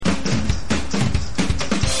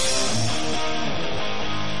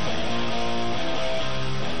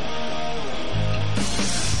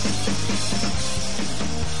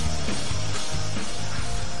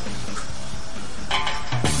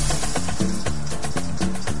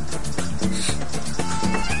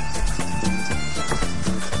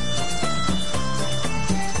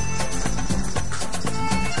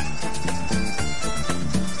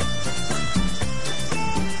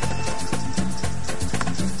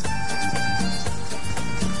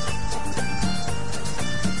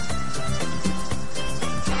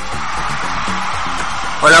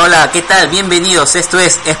Hola, hola, ¿qué tal? Bienvenidos, esto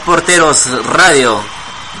es Esporteros Radio.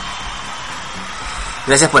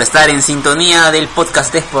 Gracias por estar en sintonía del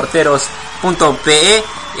podcast de esporteros.pe.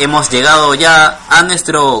 Hemos llegado ya a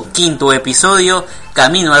nuestro quinto episodio,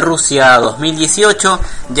 camino a Rusia 2018.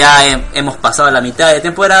 Ya hemos pasado la mitad de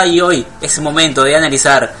temporada y hoy es el momento de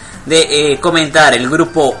analizar, de comentar el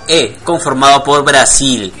grupo E, conformado por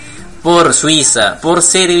Brasil, por Suiza, por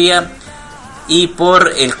Serbia y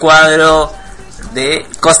por el cuadro de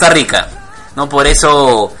Costa Rica, ¿no? Por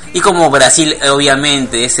eso, y como Brasil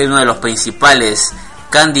obviamente es uno de los principales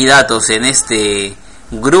candidatos en este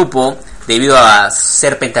grupo, debido a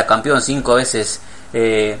ser pentacampeón 5 veces,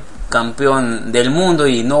 campeón del mundo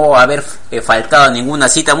y no haber faltado a ninguna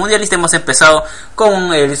cita mundialista, hemos empezado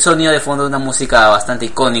con el sonido de fondo de una música bastante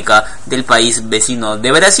icónica del país vecino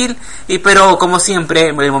de Brasil, pero como siempre,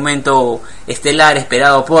 en el momento estelar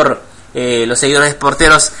esperado por los seguidores de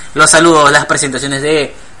Esporteros, los saludos, las presentaciones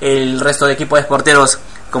de el resto de equipo de Esporteros.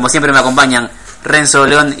 Como siempre me acompañan Renzo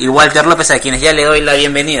León y Walter López, a quienes ya le doy la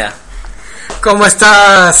bienvenida. ¿Cómo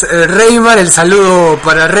estás, Reymar? El saludo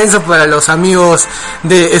para Renzo, para los amigos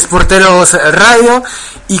de Esporteros Radio.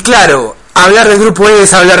 Y claro, hablar del grupo E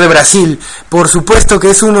es hablar de Brasil. Por supuesto que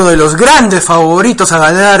es uno de los grandes favoritos a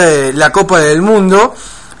ganar la Copa del Mundo.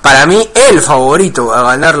 Para mí, el favorito a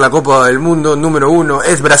ganar la Copa del Mundo número 1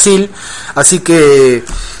 es Brasil. Así que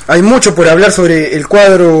hay mucho por hablar sobre el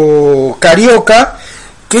cuadro carioca,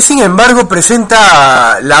 que sin embargo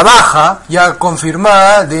presenta la baja ya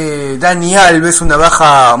confirmada de Dani Alves, una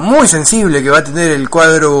baja muy sensible que va a tener el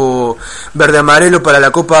cuadro verde-amarelo para la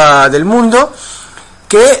Copa del Mundo,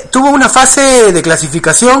 que tuvo una fase de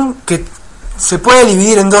clasificación que se puede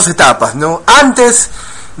dividir en dos etapas, ¿no? Antes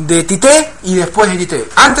de Tite y después de Tite.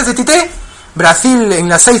 Antes de Tite, Brasil en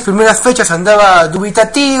las 6 primeras fechas andaba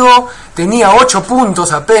dubitativo, tenía 8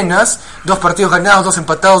 puntos apenas, 2 partidos ganados, 2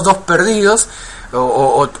 empatados, 2 perdidos,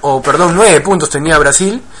 perdón, 9 puntos tenía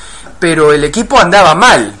Brasil, pero el equipo andaba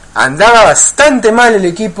mal, andaba bastante mal el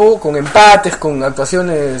equipo, con empates, con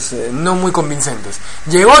actuaciones no muy convincentes.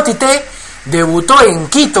 Llegó Tite, debutó en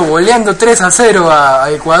Quito goleando 3-0 a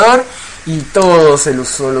Ecuador, y todo se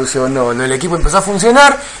solucionó, ¿no? El equipo empezó a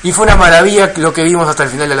funcionar y fue una maravilla lo que vimos hasta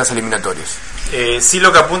el final de las eliminatorias. Sí,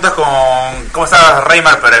 lo que apuntas con... ¿Cómo estás,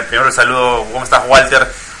 Reymar? Para primero el saludo. ¿Cómo estás, Walter?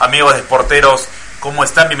 Amigos de Esporteros, ¿cómo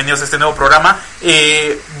están? Bienvenidos a este nuevo programa.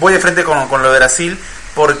 Voy de frente con lo de Brasil,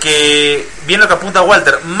 porque bien lo que apunta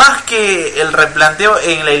Walter, más que el replanteo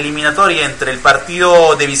en la eliminatoria entre el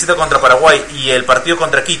partido de visita contra Paraguay y el partido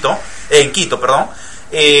contra Quito,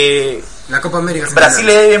 la Copa América. Brasil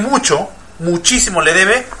le debe muchísimo le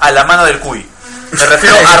debe a la mano del Cuy. Me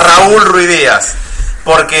refiero a Raúl Ruidíaz,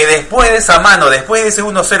 porque después de esa mano, después de ese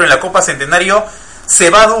 1-0 en la Copa Centenario, se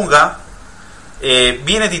va Dunga,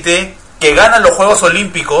 viene Tite, que gana los Juegos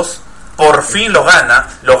Olímpicos, por fin los gana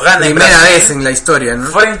en primera Brasil, vez en la historia, ¿no?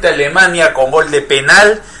 Frente a Alemania, con gol de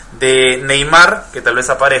penal de Neymar, que tal vez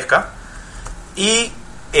aparezca, y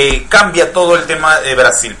cambia todo el tema de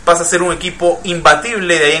Brasil. Pasa a ser un equipo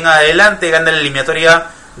imbatible de ahí en adelante, gana la eliminatoria,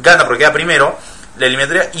 porque queda primero la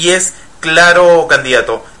eliminatoria y es claro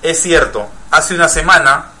candidato. Es cierto, hace una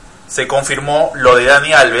semana se confirmó lo de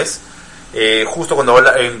Dani Alves, justo cuando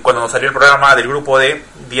nos salió el programa del grupo D,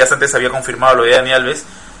 días antes había confirmado lo de Dani Alves.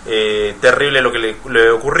 Terrible lo que le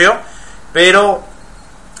ocurrió, pero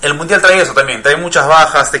el Mundial trae eso también, trae muchas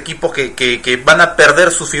bajas de equipos que van a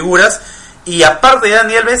perder sus figuras. Y aparte de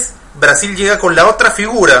Dani Alves, Brasil llega con la otra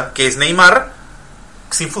figura, que es Neymar,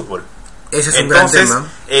 sin fútbol. Ese es un gran tema.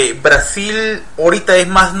 Brasil ahorita es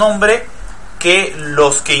más nombre que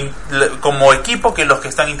los que como equipo que los que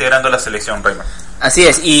están integrando la selección, Reymar. Así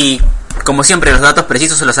es, y como siempre los datos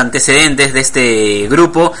precisos, los antecedentes de este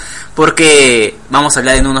grupo, porque vamos a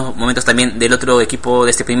hablar en unos momentos también del otro equipo de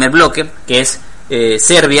este primer bloque, que es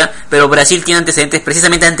Serbia, pero Brasil tiene antecedentes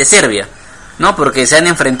precisamente ante Serbia, ¿no? Porque se han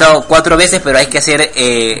enfrentado 4 veces, pero hay que hacer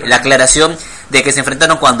la aclaración de que se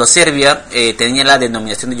enfrentaron cuando Serbia tenía la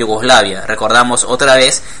denominación de Yugoslavia. Recordamos otra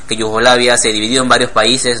vez que Yugoslavia se dividió en varios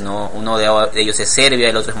países, ¿no? Uno de ellos es Serbia,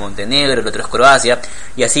 el otro es Montenegro, el otro es Croacia,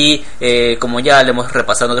 y así como ya lo hemos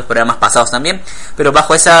repasado en otros programas pasados también. Pero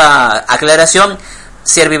bajo esa aclaración,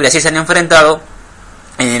 Serbia y Brasil se han enfrentado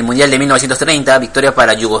en el Mundial de 1930, victoria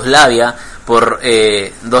para Yugoslavia por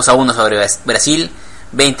 2-1 sobre Brasil.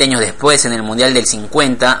 20 años después, en el Mundial del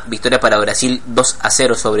 50, victoria para Brasil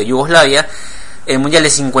 2-0 sobre Yugoslavia. El Mundial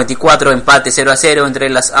del 54, empate 0-0 entre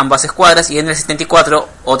las ambas escuadras. Y en el 74,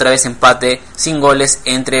 otra vez empate sin goles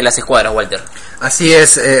entre las escuadras, Walter. Así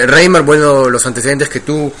es, Reymar, bueno, los antecedentes que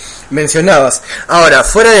tú mencionabas. Ahora,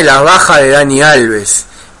 fuera de la baja de Dani Alves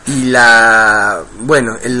y la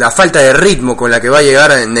falta de ritmo con la que va a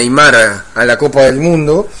llegar Neymar a la Copa del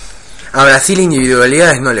Mundo, a Brasil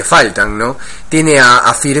individualidades no le faltan, ¿no? Tiene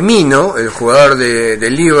a Firmino, el jugador de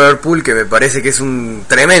Liverpool, que me parece que es un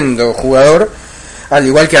tremendo jugador, al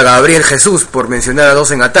igual que a Gabriel Jesús, por mencionar a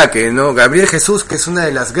dos en ataque, ¿no? Gabriel Jesús, que es una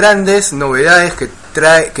de las grandes novedades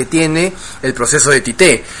que tiene el proceso de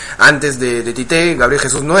Tite. Antes de Tite, Gabriel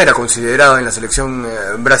Jesús no era considerado en la selección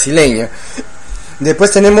brasileña.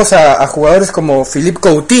 Después tenemos a jugadores como Philippe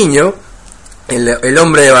Coutinho, el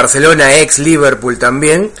hombre de Barcelona, ex Liverpool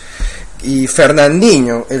también, y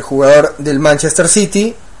Fernandinho, el jugador del Manchester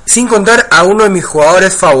City, sin contar a uno de mis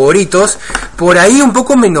jugadores favoritos, por ahí un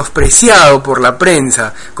poco menospreciado por la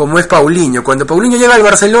prensa, como es Paulinho. Cuando Paulinho llega al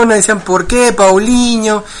Barcelona decían, ¿por qué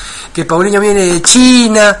Paulinho? Que Paulinho viene de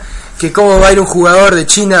China, que cómo va a ir un jugador de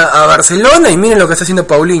China a Barcelona, y miren lo que está haciendo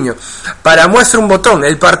Paulinho. Para muestra un botón,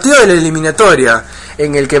 el partido de la eliminatoria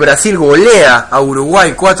en el que Brasil golea a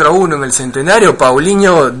Uruguay 4-1 en el Centenario,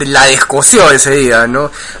 Paulinho la descoció ese día, ¿no?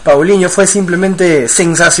 Paulinho fue simplemente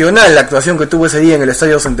sensacional la actuación que tuvo ese día en el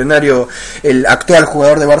Estadio Centenario el actual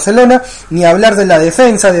jugador de Barcelona. Ni hablar de la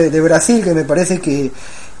defensa de Brasil, que me parece que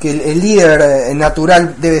el líder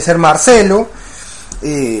natural debe ser Marcelo.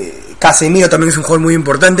 Casemiro también es un jugador muy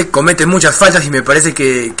importante, comete muchas faltas y me parece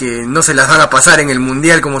que no se las van a pasar en el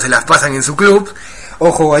Mundial como se las pasan en su club.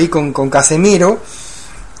 Ojo ahí con Casemiro.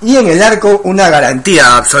 Y en el arco una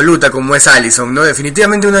garantía absoluta como es Alisson, ¿no?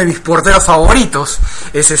 Definitivamente uno de mis porteros favoritos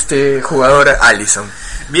es este jugador Alisson.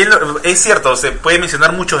 Bien, es cierto, se puede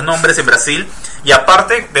mencionar muchos nombres en Brasil, y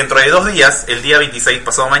aparte, dentro de 2 días, el día 26,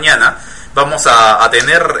 pasado mañana, vamos a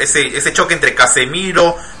tener ese choque entre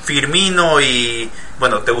Casemiro, Firmino y...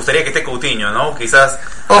 Bueno, te gustaría que esté Coutinho, ¿no? Quizás...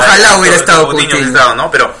 Ojalá hubiera estado Coutinho. ¿no?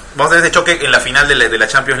 Pero vamos a tener ese choque en la final de la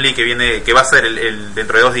Champions League que va a ser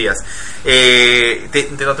dentro de 2 días. Te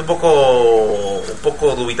noté un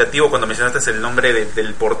poco dubitativo cuando mencionaste el nombre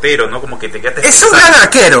del portero, ¿no? Como que te quedaste... Es un gran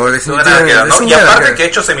arquero, definitivamente. ¿No? Y aparte que ha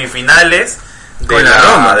hecho semifinales de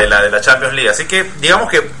la Champions League. Así que, digamos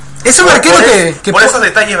que... Es un arquero que por esos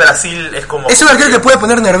detalles Brasil es como... Es un arquero que puede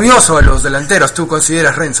poner nervioso a los delanteros, tú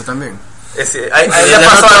consideras, Renzo, también. Quizás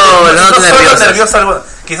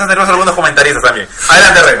nervioso algunos comentaristas también.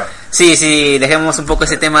 Adelante, Rega. Sí, dejemos un poco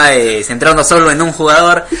ese tema de centrarnos solo en un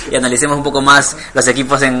jugador y analicemos un poco más los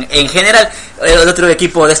equipos en general. El otro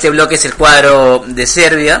equipo de este bloque es el cuadro de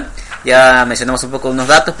Serbia. Ya mencionamos un poco unos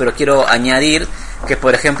datos, pero quiero añadir que,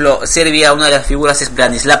 por ejemplo, Serbia, una de las figuras es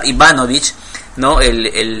Branislav Ivanovic, ¿no?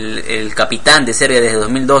 El capitán de Serbia desde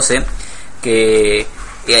 2012, que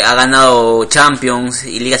ha ganado Champions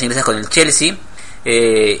y ligas inglesas con el Chelsea,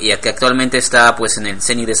 y que actualmente está pues en el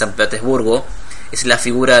Zenit de San Petersburgo. Es la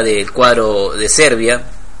figura del cuadro de Serbia.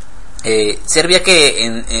 Serbia que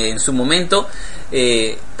en su momento,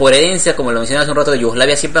 por herencia, como lo mencionaba hace un rato, de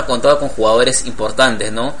Yugoslavia, siempre ha contado con jugadores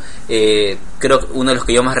importantes, ¿no? Creo que uno de los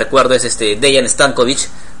que yo más recuerdo es Dejan Stankovic,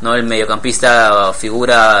 ¿no? El mediocampista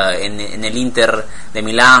figura en el Inter de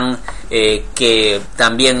Milán, que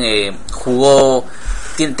también jugó...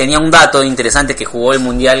 Tenía un dato interesante, que jugó el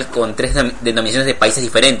mundial con 3 denominaciones de países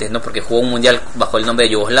diferentes, ¿no? Porque jugó un mundial bajo el nombre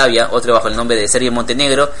de Yugoslavia, otro bajo el nombre de Serbia y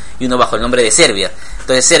Montenegro, y uno bajo el nombre de Serbia.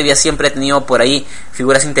 Entonces Serbia siempre ha tenido por ahí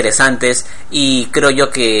figuras interesantes, y creo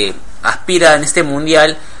yo que aspira en este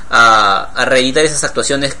mundial a reeditar esas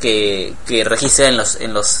actuaciones que registra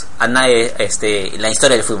en los anales, la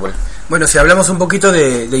historia del fútbol. Bueno, si hablamos un poquito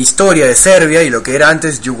de historia de Serbia y lo que era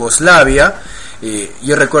antes Yugoslavia,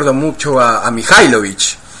 yo recuerdo mucho a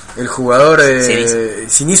Mihailovic, el jugador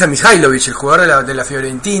Sinisa Mihailovic, el jugador de la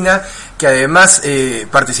Fiorentina, que además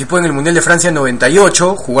participó en el Mundial de Francia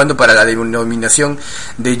 98, jugando para la denominación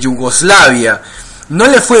de Yugoslavia. No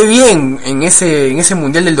le fue bien en ese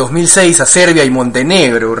Mundial del 2006 a Serbia y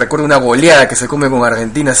Montenegro. Recuerdo una goleada que se come con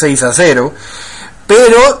Argentina 6-0,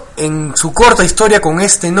 pero en su corta historia con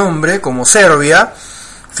este nombre, como Serbia,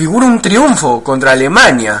 figura un triunfo contra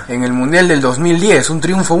Alemania en el Mundial del 2010, un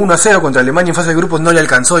triunfo 1-0 contra Alemania en fase de grupos. No le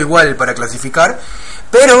alcanzó igual para clasificar,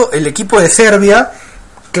 pero el equipo de Serbia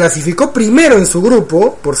clasificó primero en su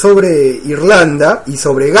grupo por sobre Irlanda y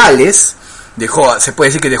sobre Gales. Se puede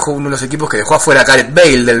decir que dejó uno de los equipos que dejó afuera a Gareth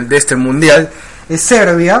Bale de este Mundial, es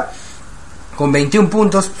Serbia, con 21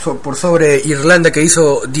 puntos por sobre Irlanda, que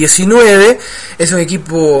hizo 19. Es un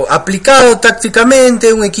equipo aplicado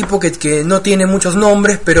tácticamente, un equipo que no tiene muchos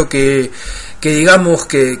nombres, pero que digamos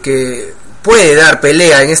que puede dar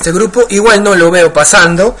pelea en este grupo. Igual no lo veo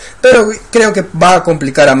pasando, pero creo que va a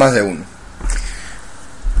complicar a más de uno.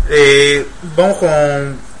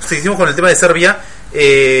 Seguimos con el tema de Serbia.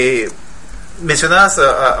 mencionabas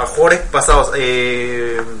a jugadores pasados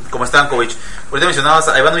como Stankovic, ahorita mencionabas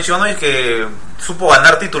a Ivanovic que supo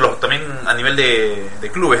ganar títulos también a nivel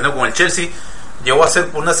de clubes, ¿no? Con el Chelsea llegó a ser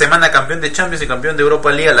por una semana campeón de Champions y campeón de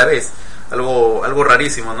Europa League a la vez, algo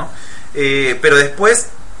rarísimo, ¿no? Pero después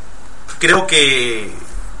creo que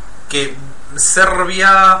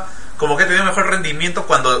Serbia como que tenía mejor rendimiento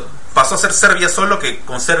cuando pasó a ser Serbia solo que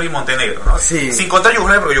con Serbia y Montenegro, ¿no? Sí. Sin contar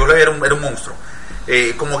Yugoslavia, porque Yugoslavia era un monstruo.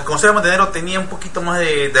 Como que con Serbia y Montenegro tenía un poquito más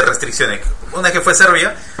de restricciones. Una vez que fue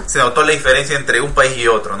Serbia, se notó la diferencia entre un país y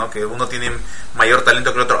otro, ¿no? Que uno tiene mayor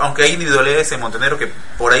talento que el otro, aunque hay individualidades en Montenegro que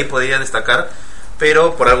por ahí podría destacar,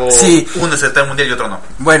 pero por algo uno es el mundial y otro no.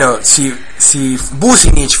 Bueno, si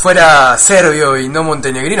Vucinic fuera serbio y no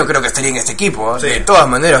montenegrino, creo que estaría en este equipo, ¿eh? Sí. De todas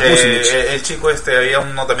maneras, Vucinic. El chico había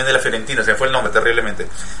uno también de la Fiorentina, se fue el nombre terriblemente.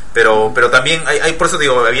 Pero también hay por eso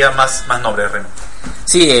digo, había más nombres, Remo.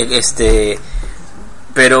 Sí,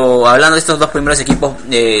 pero hablando de estos dos primeros equipos,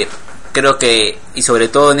 creo que, y sobre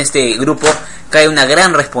todo en este grupo, cae una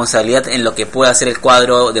gran responsabilidad en lo que puede hacer el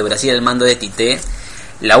cuadro de Brasil al mando de Tite.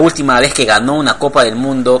 La última vez que ganó una Copa del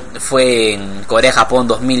Mundo fue en Corea-Japón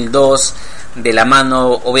 2002, de la mano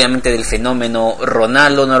obviamente del fenómeno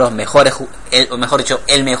Ronaldo, uno de los mejores,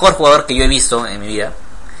 el mejor jugador que yo he visto en mi vida.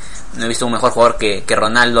 No he visto un mejor jugador que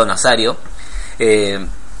Ronaldo Nazario.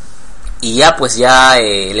 Y ya la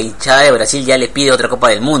hinchada de Brasil ya le pide otra Copa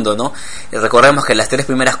del Mundo, ¿no? Recordemos que las 3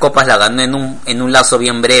 primeras copas la ganó en un lapso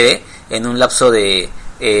bien breve, en un lapso de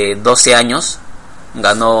 12 años.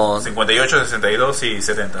 Ganó 58, 62 y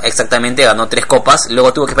 70. Exactamente, ganó 3 copas.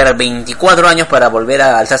 Luego tuvo que esperar 24 años para volver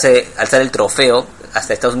a alzar el trofeo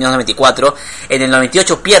hasta Estados Unidos 94. En el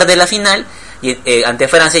 98 pierde la final ante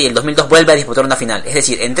Francia, y en el 2002 vuelve a disputar una final. Es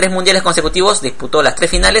decir, en 3 mundiales consecutivos disputó las 3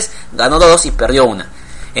 finales, ganó 2 y perdió una.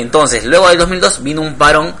 Entonces, luego del 2002 vino un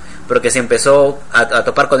parón porque se empezó a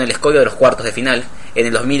topar con el escollo de los cuartos de final. En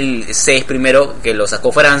el 2006 primero, que lo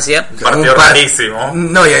sacó Francia. Un partido rarísimo.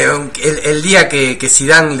 No, el día que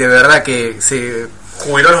Zidane de verdad que se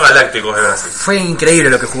jubiló a los Galácticos de Brasil. Fue increíble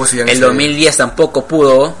lo que jugó Zidane. El 2010 tampoco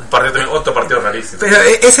pudo. Otro partido rarísimo. Pero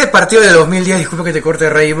ese partido de 2010, disculpa que te corte,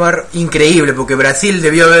 Reymar, increíble, porque Brasil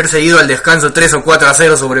debió haber seguido al descanso 3 o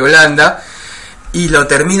 4-0 sobre Holanda. Y lo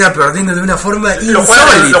termina perdiendo de una forma insólita.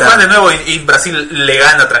 Lo juegan de nuevo y Brasil le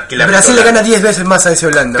gana tranquilamente. Brasil le gana 10 veces más a ese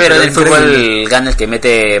Holanda. Pero en el fútbol gana el que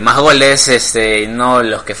mete más goles, no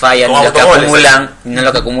los que fallan, ni los que acumulan, no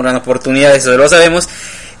los que acumulan oportunidades, eso lo sabemos.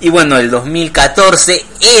 Y bueno, el 2014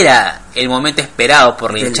 era el momento esperado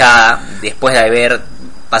por la hinchada, después de haber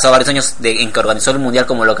pasado varios años en que organizó el Mundial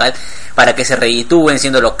como local, para que se reditúen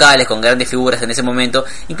siendo locales con grandes figuras en ese momento.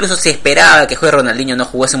 Incluso se esperaba que juegue Ronaldinho, no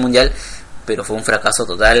jugó ese Mundial, pero fue un fracaso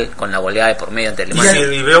total con la goleada de por medio ante Alemania.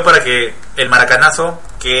 Y veo para que el maracanazo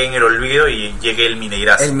quede en el olvido y llegue el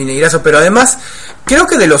Mineirazo. El Mineirazo, pero además creo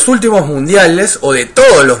que de los últimos mundiales, o de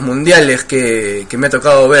todos los mundiales que me ha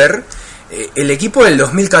tocado ver, el equipo del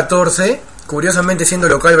 2014, curiosamente siendo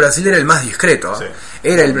local Brasil, era el más discreto. Sí.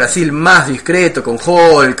 Era el Brasil más discreto, con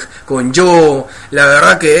Hulk, con Joe. La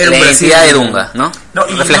verdad que era la un Brasil identidad de Dunga, ¿no?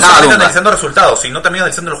 Y no solamente analizando resultados, sino también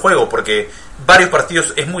analizando el juego, porque varios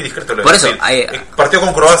partidos es muy discreto lo de Brasil. El partido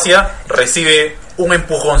con Croacia recibe un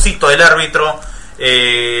empujoncito del árbitro.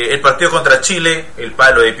 El partido contra Chile, el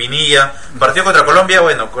palo de Pinilla. El partido contra Colombia,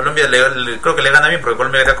 bueno, Colombia creo que le gana bien, porque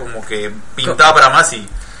Colombia era como que pintaba para más y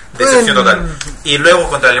decepción total. Y luego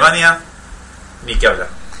contra Alemania, ni que hablar.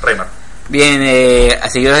 Reymar. Bien, a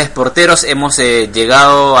seguidores porteros, hemos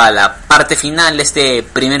llegado a la parte final de este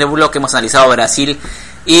primer bloque. Hemos analizado Brasil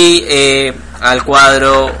y al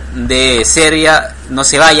cuadro de Serbia. No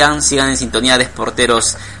se vayan, sigan en sintonía de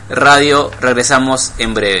Sporteros Radio. Regresamos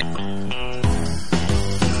en breve.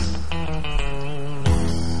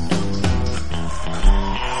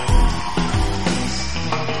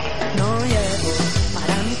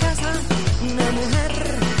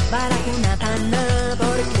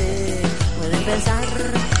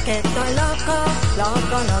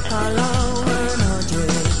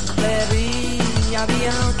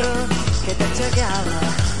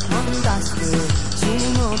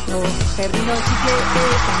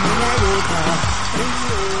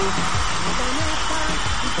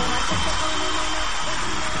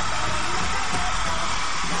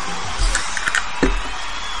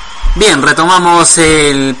 Bien, retomamos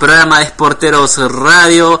el programa de Sporteros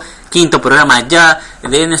Radio, quinto programa ya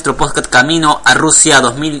de nuestro podcast Camino a Rusia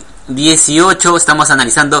 2018. 2018. Estamos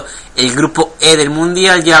analizando el grupo E del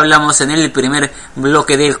Mundial. Ya hablamos en el primer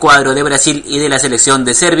bloque del cuadro de Brasil y de la selección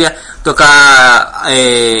de Serbia. Toca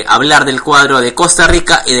hablar del cuadro de Costa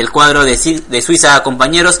Rica y del cuadro de Suiza,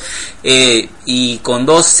 compañeros, y con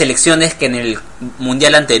dos selecciones que en el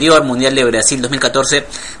Mundial anterior, Mundial de Brasil 2014,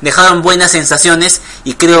 dejaron buenas sensaciones,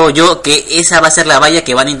 y creo yo que esa va a ser la valla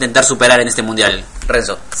que van a intentar superar en este Mundial.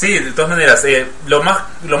 Renzo. Sí, de todas maneras, lo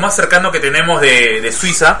más cercano que tenemos de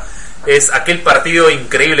Suiza es aquel partido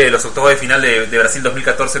increíble de los octavos de final de Brasil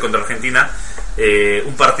 2014 contra Argentina.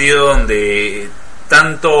 Un partido donde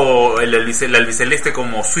tanto el albiceleste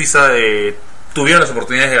como Suiza tuvieron las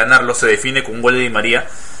oportunidades de ganarlo. Se define con un gol de Di María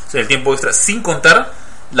en el tiempo extra, sin contar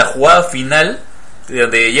la jugada final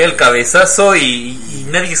donde llega el cabezazo y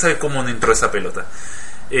nadie sabe cómo entró esa pelota.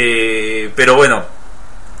 Pero bueno,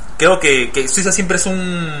 creo que Suiza siempre es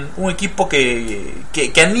un equipo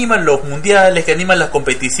que anima los mundiales, que anima las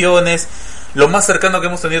competiciones. Lo más cercano que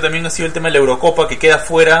hemos tenido también ha sido el tema de la Eurocopa, que queda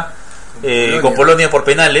fuera con Polonia por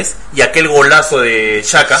penales, y aquel golazo de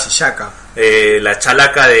Xhaka, la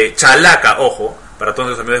chalaca, ojo, para todos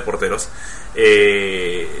los amigos de porteros,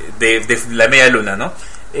 de la media luna, ¿no?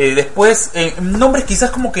 Después, nombres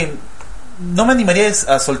quizás como que no me animaría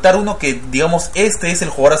a soltar uno que digamos este es el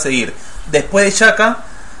jugador a seguir. Después de Xhaka,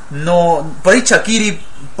 no, por ahí Shaqiri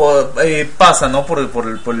pasa, ¿no?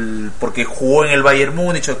 Porque jugó en el Bayern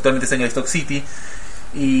Múnich, actualmente está en el Stoke City,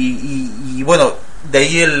 y bueno, de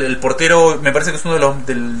ahí el portero me parece que es uno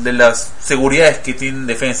de las seguridades que tiene en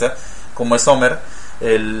defensa, como es Sommer,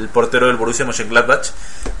 el portero del Borussia Mönchengladbach.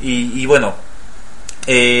 Y bueno,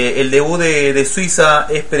 el debut de Suiza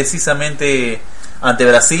es precisamente ante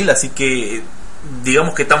Brasil, así que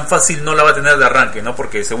digamos que tan fácil no la va a tener de arranque, ¿no?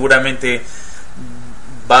 Porque seguramente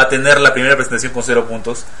va a tener la primera presentación con 0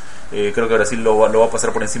 puntos. Creo que Brasil lo va a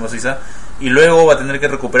pasar por encima de Suiza, y luego va a tener que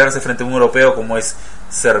recuperarse frente a un europeo como es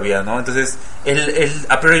Serbia, ¿no? Entonces es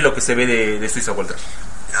a priori lo que se ve de Suiza, Walter.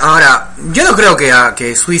 Ahora, yo no creo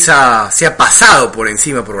que Suiza sea pasado por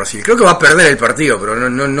encima por Brasil. Creo que va a perder el partido, pero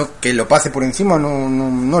no que lo pase por encima,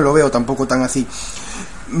 no lo veo tampoco tan así.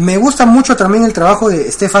 Me gusta mucho también el trabajo de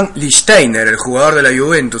Stefan Lichtsteiner, el jugador de la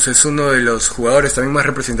Juventus. Es uno de los jugadores también más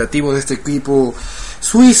representativos de este equipo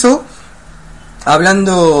suizo.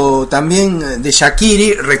 Hablando también de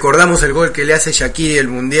Shaqiri, recordamos el gol que le hace Shaqiri el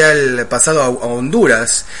mundial pasado a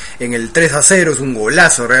Honduras en el 3-0, es un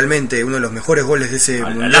golazo realmente, uno de los mejores goles de ese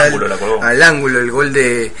mundial. Al ángulo el gol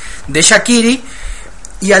de Shaqiri.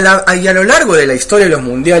 Y a lo largo de la historia de los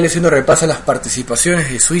mundiales, si uno repasa las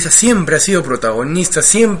participaciones de Suiza, siempre ha sido protagonista,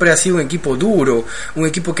 siempre ha sido un equipo duro, un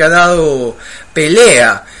equipo que ha dado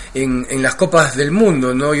pelea en las copas del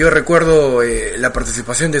mundo, ¿no? Yo recuerdo la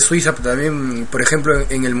participación de Suiza también, por ejemplo,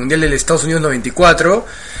 en el mundial del Estados Unidos 94,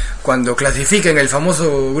 cuando clasifican el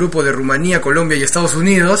famoso grupo de Rumanía, Colombia y Estados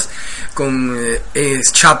Unidos, con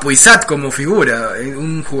Chapuisat como figura,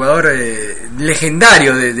 un jugador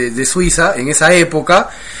legendario de Suiza en esa época.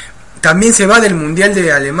 También se va del mundial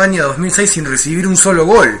de Alemania 2006 sin recibir un solo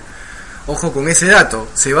gol. Ojo con ese dato,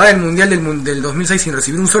 se va del mundial del 2006 sin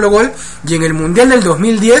recibir un solo gol, y en el mundial del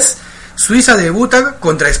 2010 Suiza debuta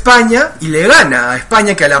contra España y le gana a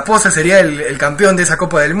España, que a la postre sería el campeón de esa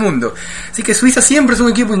Copa del Mundo. Así que Suiza siempre es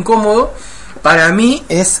un equipo incómodo. Para mí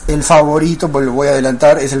es el favorito, pues lo voy a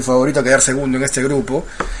adelantar, es el favorito a quedar segundo en este grupo,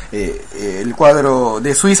 el cuadro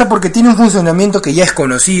de Suiza, porque tiene un funcionamiento que ya es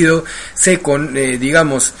conocido, con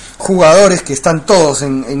digamos, jugadores que están todos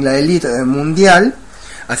en la élite mundial.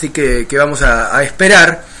 Así que vamos a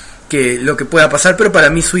esperar que lo que pueda pasar, pero para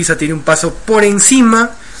mí Suiza tiene un paso por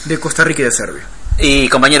encima de Costa Rica y de Serbia. Y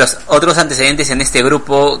compañeros, otros antecedentes en este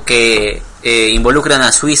grupo que involucran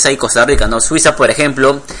a Suiza y Costa Rica, ¿no? Suiza, por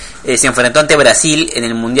ejemplo, se enfrentó ante Brasil en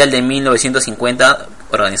el Mundial de 1950,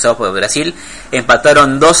 organizado por Brasil.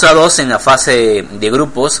 Empataron 2-2 en la fase de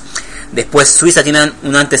grupos. Después Suiza tiene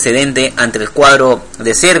un antecedente ante el cuadro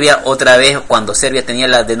de Serbia, otra vez cuando Serbia tenía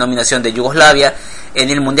la denominación de Yugoslavia. En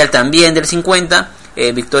el Mundial también del 50,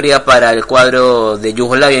 victoria para el cuadro de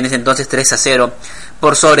Yugoslavia en ese entonces 3-0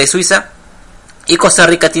 por sobre Suiza. Y Costa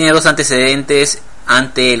Rica tiene dos antecedentes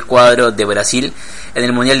ante el cuadro de Brasil. En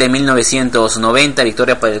el Mundial de 1990,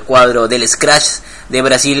 victoria para el cuadro del Scratch de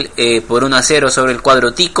Brasil por 1-0 sobre el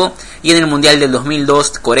cuadro Tico. Y en el Mundial del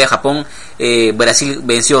 2002, Corea-Japón, Brasil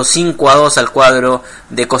venció 5-2 al cuadro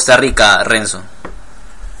de Costa Rica. Renzo.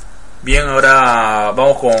 Bien, ahora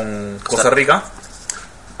vamos con Costa Rica.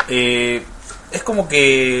 Es como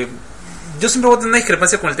que yo siempre voy a tener una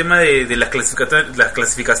discrepancia con el tema de las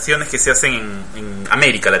clasificaciones que se hacen en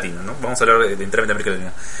América Latina, ¿no? Vamos a hablar de América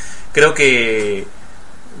Latina. Creo que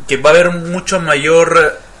va a haber mucho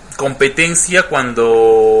mayor competencia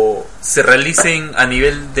cuando se realicen a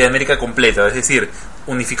nivel de América completa, es decir,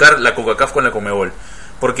 unificar la CONCACAF con la CONMEBOL.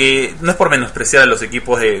 Porque no es por menospreciar a los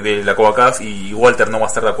equipos de la CONCACAF, y Walter no va a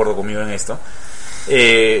estar de acuerdo conmigo en esto,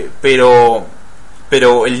 pero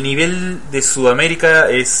el nivel de Sudamérica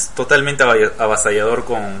es totalmente avasallador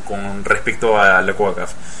con respecto a la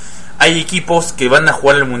CONCACAF. Hay equipos que van a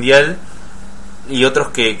jugar el Mundial y otros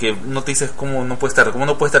que no te dices cómo no puede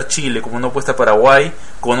estar Chile, cómo no puede estar Paraguay,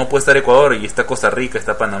 cómo no puede estar Ecuador, y está Costa Rica,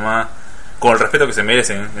 está Panamá, con el respeto que se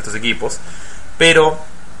merecen estos equipos. Pero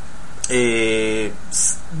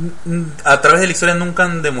a través de la historia nunca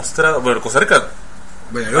han demostrado. Bueno, Costa Rica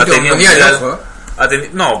ha tenido mundial,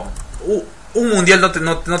 un mundial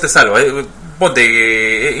no te salva.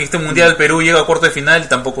 Ponte, este mundial Perú llega a cuarto de final y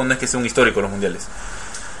tampoco no es que sea un histórico los mundiales.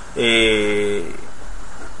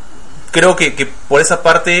 Creo que por esa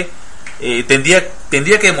parte tendría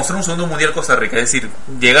que demostrar un segundo mundial Costa Rica, es decir,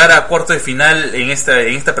 llegar a cuarto de final en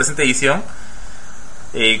esta presente edición,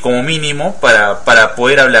 como mínimo, para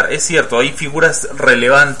poder hablar. Es cierto, hay figuras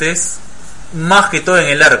relevantes, más que todo en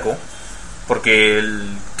el arco, porque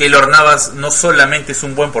Keylor Navas no solamente es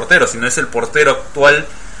un buen portero, sino es el portero actual,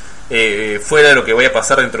 fuera de lo que vaya a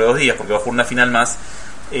pasar dentro de 2 días, porque va a jugar una final más.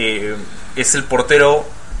 Es el portero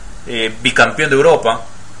bicampeón de Europa.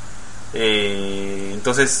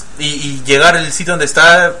 Entonces, y llegar al sitio donde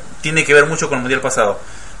está tiene que ver mucho con el mundial pasado,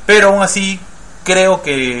 pero aún así creo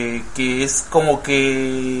que es como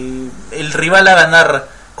que el rival a ganar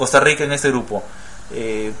Costa Rica en este grupo.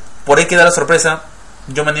 Por ahí queda la sorpresa.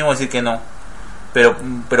 Yo me animo a decir que no,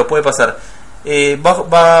 pero puede pasar.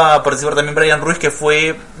 Va a participar también Brian Ruiz, que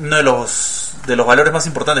fue uno de los valores más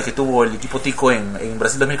importantes que tuvo el equipo Tico en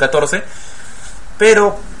Brasil 2014,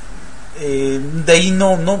 pero de ahí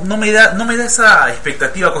no me da esa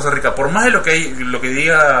expectativa a Costa Rica. Por más de lo que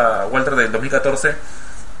diga Walter del 2014,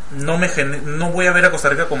 no voy a ver a Costa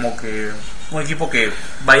Rica como que un equipo que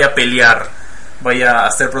vaya a pelear, vaya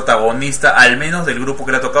a ser protagonista, al menos del grupo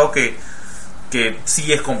que le ha tocado, que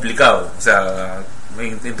sí es complicado, o sea,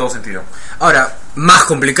 en todo sentido. Ahora, más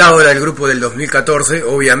complicado era el grupo del 2014,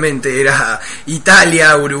 obviamente, era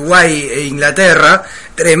Italia, Uruguay e Inglaterra.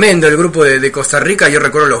 Tremendo el grupo de Costa Rica. Yo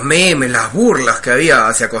recuerdo los memes, las burlas que había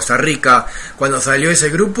hacia Costa Rica cuando salió ese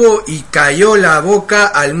grupo, y cayó la boca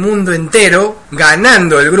al mundo entero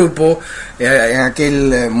ganando el grupo en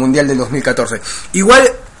aquel Mundial del 2014.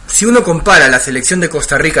 Igual, si uno compara la selección de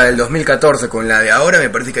Costa Rica del 2014 con la de ahora, me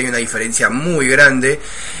parece que hay una diferencia muy grande,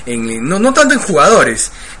 no tanto en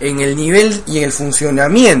jugadores, en el nivel y en el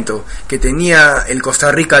funcionamiento que tenía el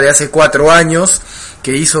Costa Rica de hace 4 años,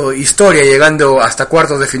 que hizo historia llegando hasta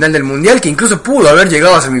cuartos de final del Mundial, que incluso pudo haber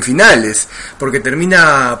llegado a semifinales, porque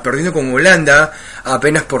termina perdiendo con Holanda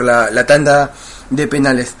apenas por la tanda de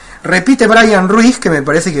penales. Repite Brian Ruiz, que me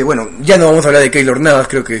parece que, bueno, ya no vamos a hablar de Keylor Navas,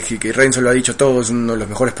 creo que Renzo lo ha dicho todo, es uno de los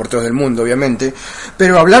mejores porteros del mundo, obviamente,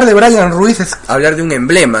 pero hablar de Brian Ruiz es hablar de un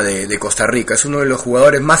emblema de Costa Rica, es uno de los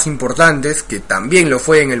jugadores más importantes, que también lo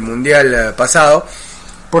fue en el Mundial pasado.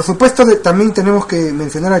 Por supuesto, también tenemos que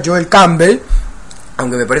mencionar a Joel Campbell,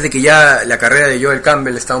 aunque me parece que ya la carrera de Joel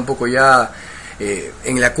Campbell está un poco ya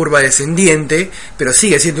en la curva descendiente, pero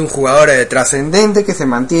sigue siendo un jugador trascendente, que se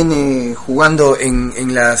mantiene jugando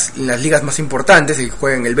en las ligas más importantes, y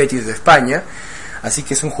juega en el Betis de España, así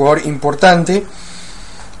que es un jugador importante.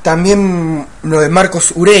 También lo de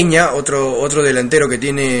Marcos Ureña, otro delantero que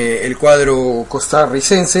tiene el cuadro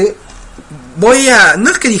costarricense. No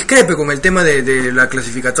es que discrepe con el tema de la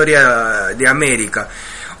clasificatoria de América.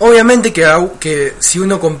 Obviamente que si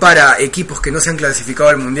uno compara equipos que no se han clasificado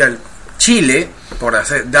al Mundial, Chile, por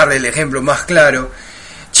darle el ejemplo más claro,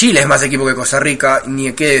 Chile es más equipo que Costa Rica, ni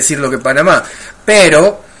hay que decirlo que Panamá,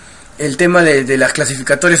 pero el tema de las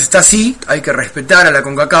clasificatorias está así, hay que respetar a la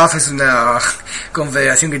CONCACAF, es una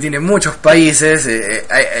confederación que tiene muchos países,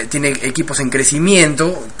 tiene equipos en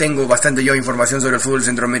crecimiento, tengo bastante yo información sobre el fútbol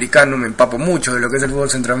centroamericano, me empapo mucho de lo que es el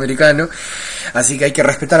fútbol centroamericano, así que hay que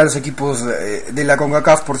respetar a los equipos de la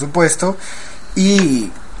CONCACAF, por supuesto,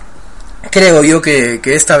 y creo yo que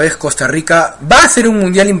esta vez Costa Rica va a ser un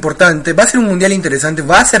mundial importante, va a ser un mundial interesante,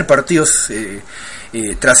 va a ser partidos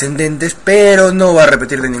trascendentes, pero no va a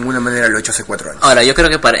repetir de ninguna manera lo hecho hace 4 años. Ahora, yo creo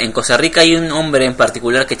que en Costa Rica hay un hombre en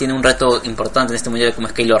particular que tiene un reto importante en este mundial, como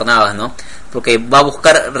es Keylor Navas, ¿no? Porque va a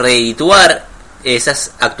buscar reedituar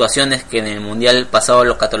esas actuaciones que en el mundial pasado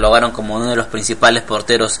lo catalogaron como uno de los principales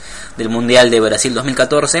porteros del mundial de Brasil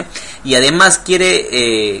 2014, y además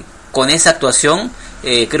quiere con esa actuación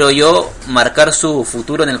creo yo, marcar su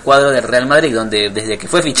futuro en el cuadro del Real Madrid, donde desde que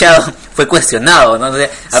fue fichado fue cuestionado, ¿no? Entonces,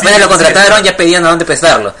 apenas lo contrataron, ya pedían a dónde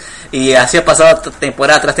prestarlo. Y así ha pasado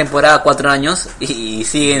temporada tras temporada, 4 años, y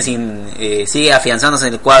sigue afianzándose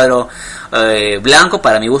en el cuadro blanco,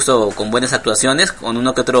 para mi gusto, con buenas actuaciones, con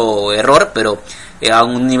uno que otro error, pero a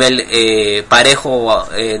un nivel parejo,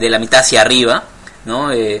 de la mitad hacia arriba, ¿no?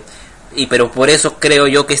 Pero por eso creo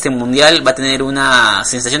yo que este mundial va a tener una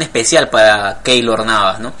sensación especial para Keylor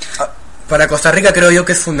Navas, ¿no? Para Costa Rica creo yo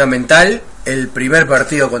que es fundamental el primer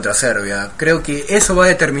partido contra Serbia. Creo que eso va a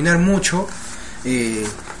determinar mucho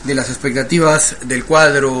de las expectativas del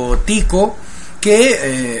cuadro tico,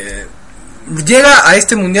 que llega a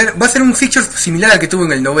este mundial. Va a ser un fixture similar al que tuvo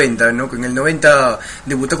en el 90, ¿no? Que en el 90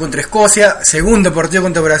 debutó contra Escocia, segundo partido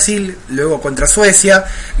contra Brasil, luego contra Suecia,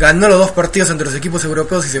 ganó los 2 partidos entre los equipos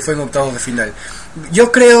europeos y se fue en octavos de final.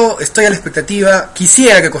 Yo creo, estoy a la expectativa,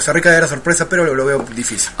 quisiera que Costa Rica diera sorpresa, pero lo veo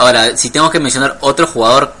difícil. Ahora, si tengo que mencionar otro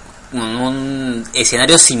jugador con un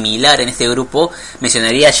escenario similar en este grupo,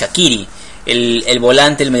 mencionaría a Shaqiri, el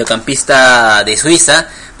volante, el mediocampista de Suiza,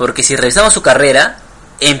 porque si revisamos su carrera,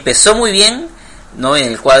 empezó muy bien, ¿no?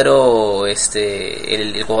 En el cuadro,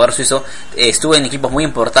 el jugador suizo estuvo en equipos muy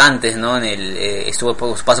importantes, ¿no? Estuvo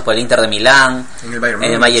por su paso por el Inter de Milán, en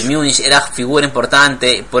el Bayern Múnich, era figura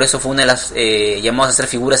importante, por eso fue una de las llamadas a ser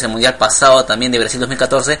figuras en el Mundial pasado, también de Brasil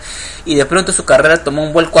 2014, y de pronto su carrera tomó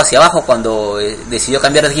un vuelco hacia abajo cuando decidió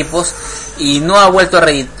cambiar de equipos, y no ha vuelto a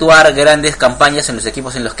redituar grandes campañas en los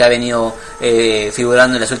equipos en los que ha venido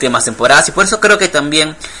figurando en las últimas temporadas, y por eso creo que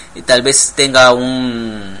también tal vez tenga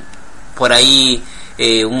por ahí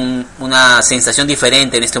una sensación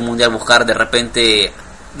diferente en este mundial, buscar de repente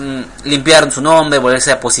limpiar su nombre,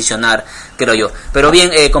 volverse a posicionar, creo yo. Pero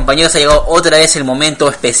bien, compañeros, ha llegado otra vez el momento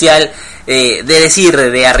especial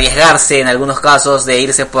de arriesgarse en algunos casos, de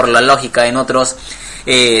irse por la lógica en otros.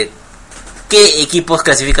 ¿Qué equipos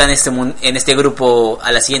clasifican en este grupo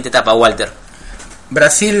a la siguiente etapa, Walter?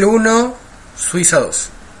 Brasil 1, Suiza 2.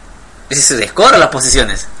 ¿Ese es el score o las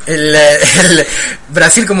posiciones? El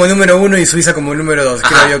Brasil como número 1 y Suiza como número 2.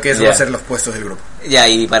 Creo yo que eso va a ser los puestos del grupo. Ya,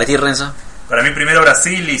 ¿y para ti, Renzo? Para mí primero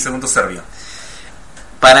Brasil y segundo Serbia.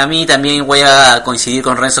 Para mí también voy a coincidir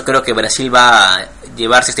con Renzo. Creo que Brasil va a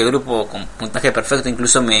llevarse este grupo con puntaje perfecto,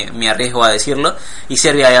 incluso me arriesgo a decirlo. Y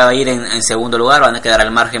Serbia va a ir en segundo lugar, van a quedar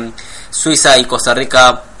al margen Suiza y Costa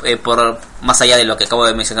Rica, por más allá de lo que acabo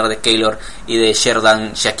de mencionar de Keylor y de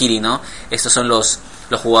Xherdan Shaqiri, ¿no? Estos son los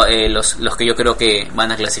que yo creo que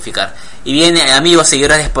van a clasificar. Y bien, amigos,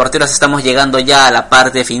 seguidores de Sporteros, estamos llegando ya a la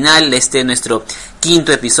parte final de nuestro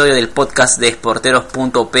 5º episodio del podcast de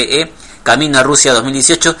Sporteros.pe, Camino a Rusia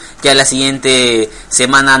 2018. Ya la siguiente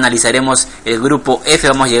semana analizaremos el grupo F.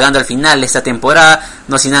 Vamos llegando al final de esta temporada,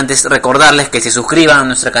 no sin antes recordarles que se suscriban a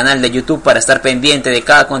nuestro canal de YouTube para estar pendiente de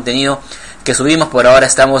cada contenido que subimos. Por ahora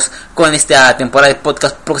estamos con esta temporada de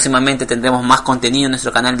podcast, próximamente tendremos más contenido en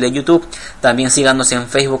nuestro canal de YouTube. También síganos en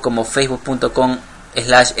Facebook como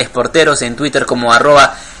facebook.com/esporteros, en Twitter como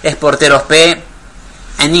 @esporterosp,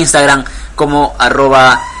 en Instagram como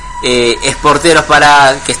 @esporteros,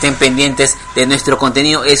 para que estén pendientes de nuestro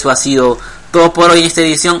contenido. Eso ha sido todo por hoy en esta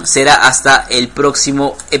edición, será hasta el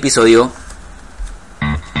próximo episodio.